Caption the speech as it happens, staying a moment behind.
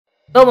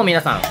どうも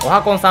皆さん、お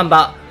はこんさん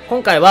ば。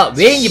今回はウ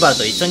ェイニバル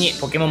と一緒に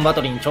ポケモンバ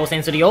トルに挑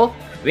戦するよ。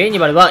ウェイニ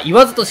バルは言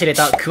わずと知れ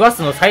たクワ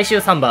スの最終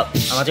3番。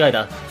間違え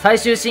た。最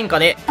終進化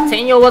で、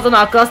専用技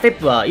のアクアステッ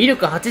プは威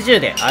力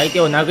80で相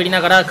手を殴りな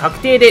がら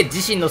確定で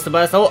自身の素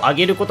早さを上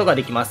げることが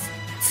できます。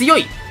強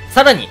い。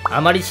さらに、あ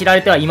まり知ら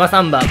れてはいま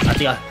せんが、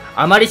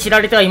あまり知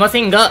られてはいませ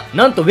んが、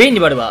なんとウェイニ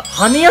バルは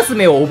羽休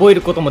めを覚え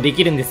ることもで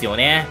きるんですよ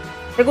ね。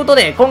ってこと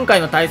で、今回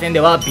の対戦で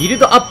は、ビル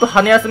ドアップ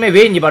羽休めウ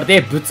ェイニバルで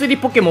物理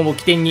ポケモンを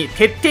起点に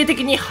徹底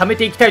的にはめ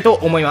ていきたいと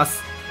思いま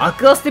す。ア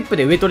クアステップ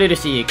で上取れる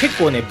し、結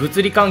構ね、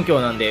物理環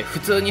境なんで普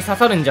通に刺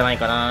さるんじゃない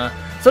かな。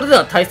それで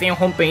は対戦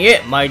本編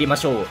へ参りま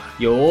しょ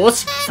う。よー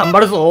し、頑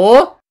張るぞ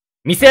ー。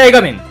見せ合い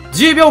画面、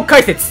10秒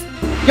解説。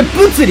いや、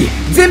物理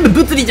全部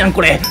物理じゃん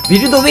これ。ビ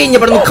ルドウェイニ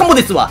バルのカモ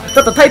ですわ。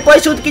ただタイプ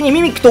相性的に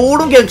ミミックとオー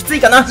ロンゲがきつ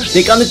いかな。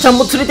デカヌちゃん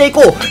も連れて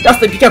行こう。ラス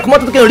ト1匹は困っ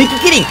た時の力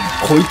キリン。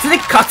こいつで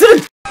勝つ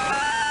る。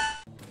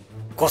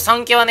御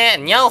三家はね、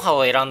ニャオハ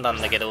を選んだん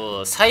だけ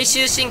ど、最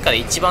終進化で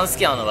一番好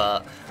きなの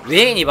は、ウ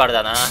ェイニバル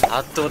だな。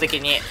圧倒的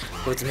に。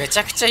こいつめち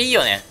ゃくちゃいい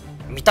よね。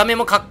見た目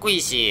もかっこい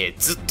いし、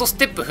ずっとス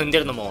テップ踏んで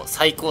るのも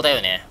最高だ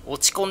よね。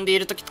落ち込んでい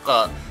る時と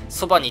か、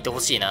そばにいて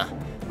ほしいな。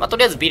まあ、と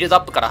りあえずビルド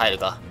アップから入る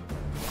か。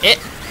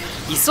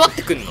居座っ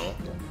てくんの？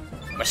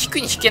引く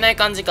に引けない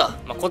感じか。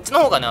こっちの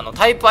方がね、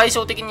タイプ相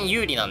性的に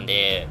有利なん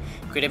で、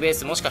クレベー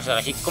スもしかしたら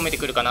引っ込めて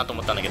くるかなと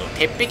思ったんだけど、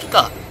鉄壁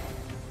か。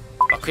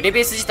クレ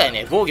ベース自体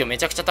ね、防御め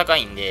ちゃくちゃ高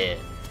いんで、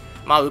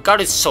受か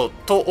るっしょ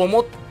と思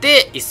っ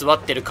て居座っ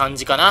てる感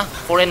じかな。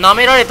これ舐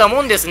められた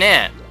もんです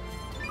ね。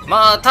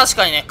確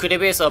かにね、クレ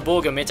ベースは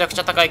防御めちゃくち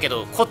ゃ高いけ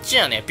ど、こっちに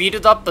はね、ビ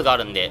ルドアップがあ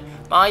るんで、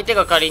相手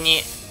が仮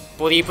に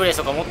ボディープレス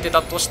とか持って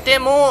たとして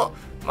も、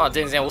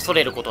全然恐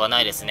れることは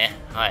ないですね。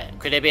はい。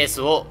クレベー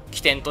スを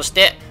起点とし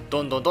て、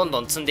どんど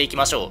ん積んでいき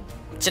ましょ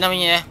う。ちなみ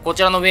にね、こ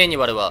ちらのウェイニ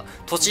バルは、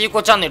とちい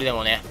こチャンネルで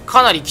もね、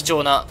かなり貴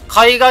重な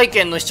海外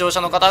圏の視聴者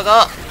の方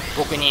が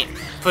僕に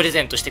プレ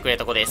ゼントしてくれ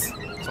た子です。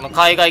その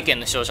海外圏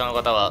の視聴者の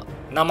方は、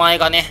名前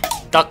がね、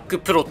ダック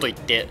プロといっ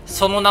て、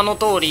その名の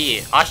通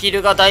り、アヒ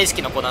ルが大好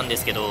きな子なんで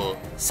すけど、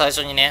最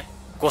初にね、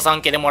御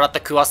三家でもらった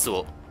クワス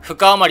を、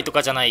深余りと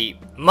かじゃない、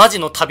マジ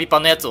の旅パ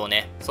のやつを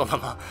ね、そのま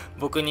ま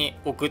僕に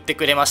送って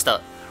くれまし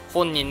た。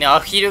本人ね、ア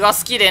ヒルが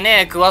好きで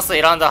ね、クワス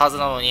選んだはず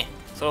なのに、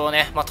それを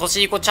ね、と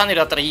しいこチャンネル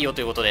だったらいいよ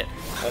ということで、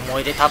思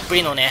い出たっぷ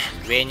りのね、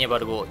ウェイニバ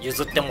ルを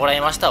譲ってもらい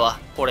ましたわ。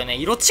これね、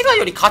色違い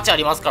より価値あ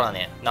りますから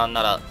ね、なん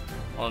なら。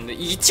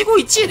一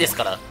期一会です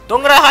から。ど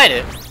んぐらい入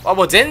る？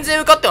もう全然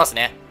受かってます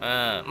ね。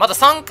まだ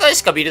3回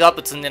しかビルドアッ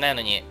プ積んでない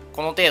のに、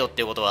この程度っ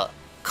ていうことは、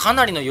か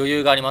なりの余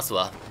裕があります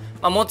わ。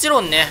もちろ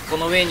んね、こ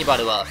のウェイニバ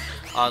ルは、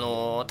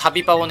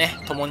旅パをね、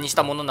共にし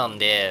たものなん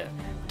で、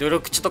努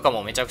力値とか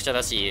もめちゃくちゃ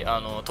だし、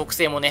特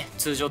性もね、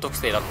通常特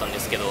性だったんで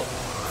すけど、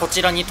こ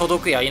ちらに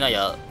届くや否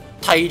や、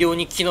大量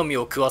に木の実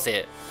を食わ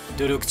せ、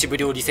努力値ぶ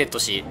りをリセット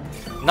し、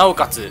なお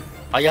かつ、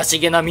怪し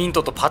げなミン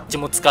トとパッチ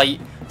も使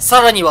い、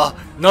さらには、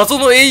謎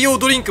の栄養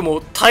ドリンク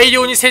も大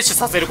量に摂取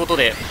させること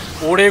で、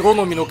俺好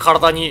みの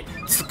体に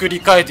作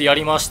り変えてや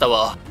りました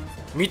わ。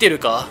見てる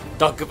か、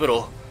ダックプ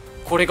ロ。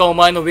これがお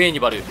前のウェイニ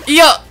バル。い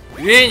や、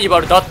ウェイニバ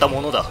ルだった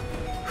ものだ。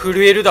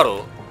震えるだ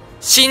ろ。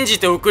信じ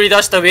て送り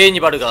出したウェイ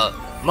ニバルが、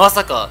ま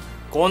さか、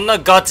こんな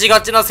ガチ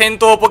ガチな戦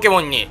闘ポケモ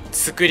ンに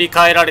作り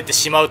変えられて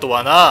しまうと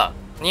はな。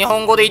日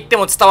本語で言って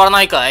も伝わら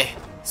ないかい？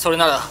それ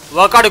なら、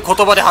わかる言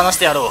葉で話し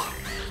てやろ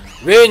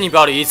う。ウェイニ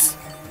バル is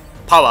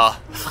power.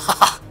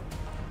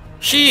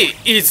 He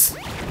is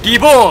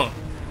reborn.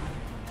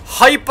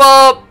 ハイ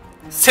パー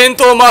戦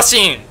闘マ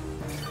シン。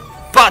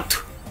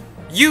But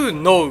you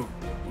know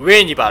ウ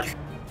ェイニバル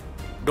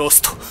ロ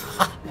スト。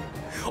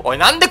おい、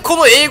なんでこ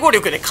の英語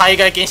力で海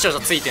外圏視聴者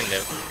ついてんだ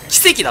よ。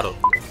奇跡だろ。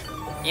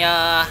い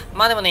や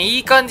ー、でもね、い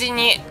い感じ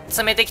に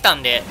詰めてきた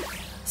んで、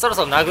そろ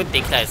そろ殴って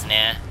いきたいです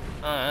ね。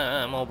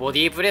もうボ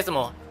ディープレス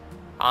も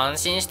安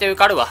心して受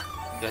かるわ。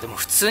いや、でも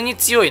普通に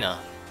強い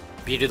な。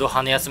ビルド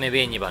羽休めウ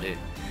ェイニバル。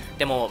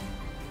でも、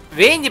ウ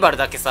ェイニバル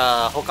だけ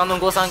さ、他の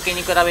御三家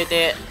に比べ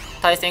て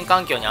対戦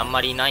環境にあん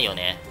まりいないよ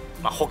ね。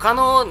他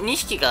の2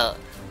匹が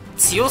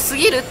強す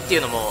ぎるってい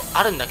うのも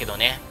あるんだけど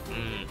ね。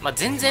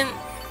全然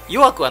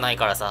弱くはない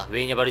からさ、ウ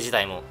ェイニバル自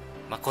体も。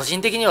個人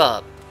的に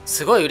は、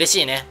すごい嬉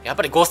しいね。やっ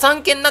ぱり御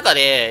三家の中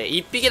で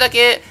1匹だ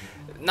け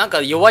なん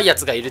か弱いや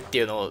つがいるって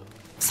いうの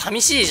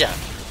寂しいじゃん。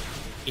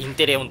イン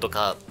テレオンと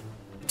か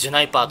ジュ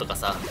ナイパーとか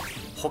さ、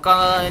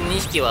他2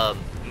匹は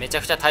めち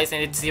ゃくちゃ対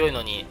戦で強い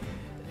のに、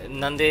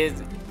なんで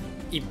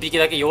1匹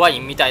だけ弱い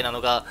みたいな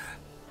のが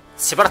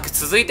しばらく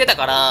続いてた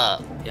か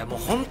ら、いやもう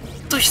ほん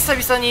と久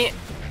々に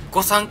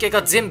御三家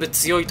が全部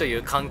強いとい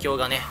う環境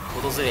がね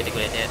訪れてく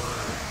れて、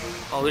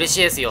嬉し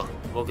いですよ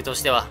僕と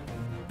しては。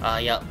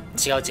いや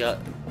違う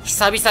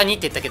久々にっ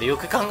て言ったけど、よ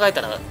く考えた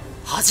ら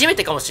初め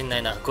てかもしんな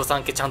いな、御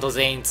三家ちゃんと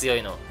全員強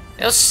いの。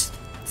よし、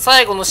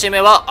最後の締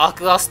めはア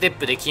クアステッ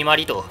プで決ま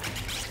りと。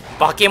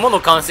化け物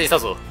完成した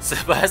ぞ。素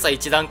早さ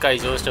1段階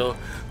上昇、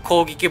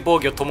攻撃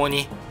防御とも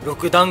に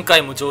6段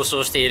階も上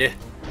昇している。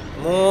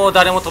もう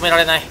誰も止めら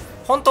れない。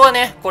本当は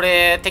ね、こ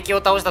れ敵を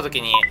倒した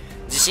時に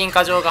地震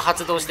過剰が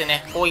発動して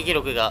ね、攻撃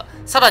力が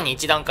さらに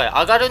1段階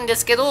上がるんで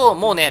すけど、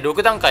もうね、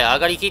6段階上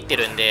がりきって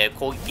るんで、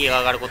攻撃が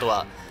上がること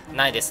は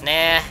ないです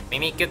ね。ミ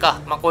ミッキュか。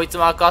まあ、こいつ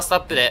もアクアスタ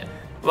ップで、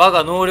我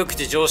が能力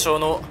値上昇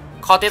の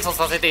糧と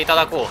させていた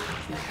だこ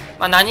う。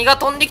まあ、何が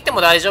飛んできて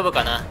も大丈夫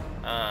かな。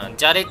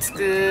じゃれつ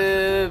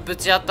くぶ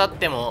ち当たっ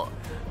ても、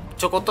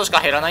ちょこっとし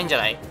か減らないんじゃ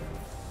ない？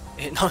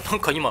なん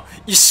か今、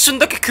一瞬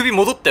だけ首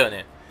戻ったよ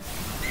ね。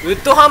ウ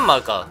ッドハンマ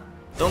ーか。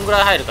どんぐ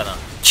らい入るかな。効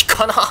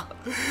かな。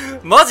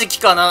マジ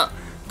効かな。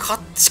カッ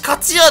チカ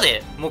チや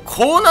で。もう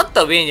こうなっ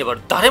たウェイニバ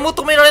ル誰も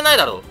止められない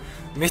だろ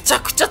う。めちゃ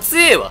くちゃ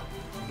強えわ。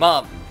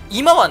まあ、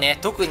今はね、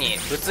特に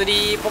物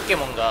理ポケ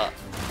モンが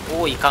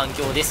多い環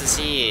境です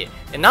し、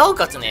なお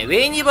かつね、ウ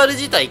ェイニバル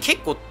自体結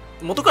構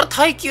元から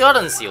耐久あ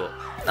るんですよ。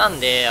なん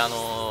で、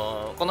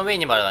このウェイ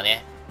ニバルは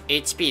ね、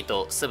HP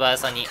と素早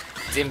さに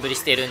全振り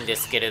してるんで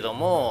すけれど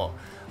も、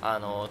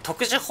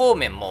特殊方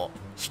面も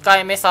控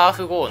えめサー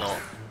フ号の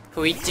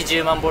不一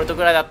致10万ボルト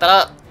ぐらいだった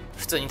ら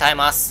普通に耐え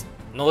ます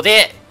の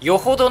で、よ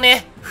ほど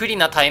ね不利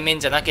な対面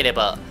じゃなけれ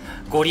ば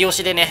ゴリ押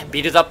しでね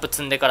ビルドアップ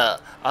積んでから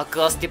ア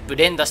クアステップ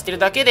連打してる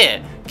だけ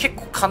で結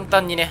構簡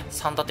単にね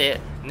3立て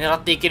狙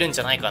っていけるん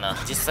じゃないかな。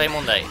実際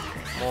問題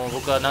もう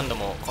僕は何度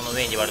もこのウ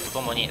ェイニバルと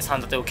ともに3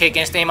立てを経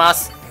験していま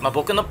す。まあ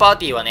僕のパー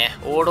ティーはね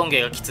オーロン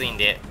ゲがきついん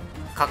で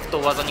格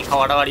闘技に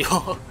瓦割り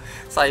を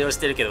採用し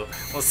てるけど、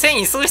もう繊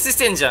維喪失し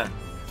てんじゃん。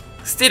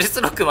ステル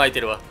スロック巻い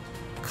てるわ。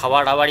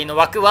瓦割りの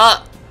枠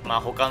はま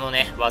あ他の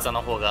ね技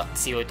の方が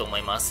強いと思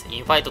います。イ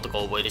ンファイトとか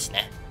覚えるし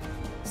ね。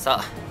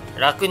さあ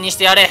楽にし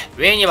てやれ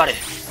ウェイニバル。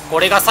こ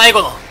れが最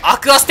後のア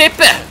クアステッ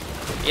プ。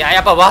いや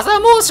やっぱ技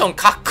モーション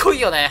かっこい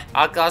いよね。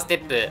アクアステ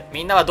ップ。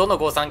みんなはどの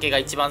53系が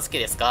一番好き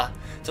ですか？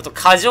ちょっと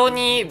過剰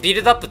にビ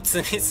ルドアップ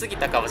積みすぎ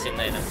たかもしれ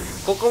ないな。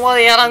ここま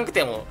でやらんく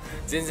ても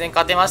全然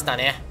勝てました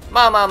ね。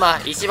まあまあま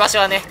あ、石橋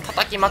はね、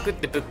叩きまくっ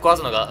てぶっ壊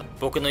すのが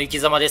僕の生き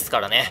様ですか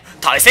らね。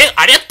対戦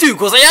ありがとう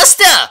ございまし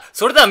た。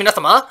それでは皆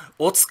様、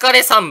お疲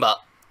れサン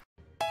バ。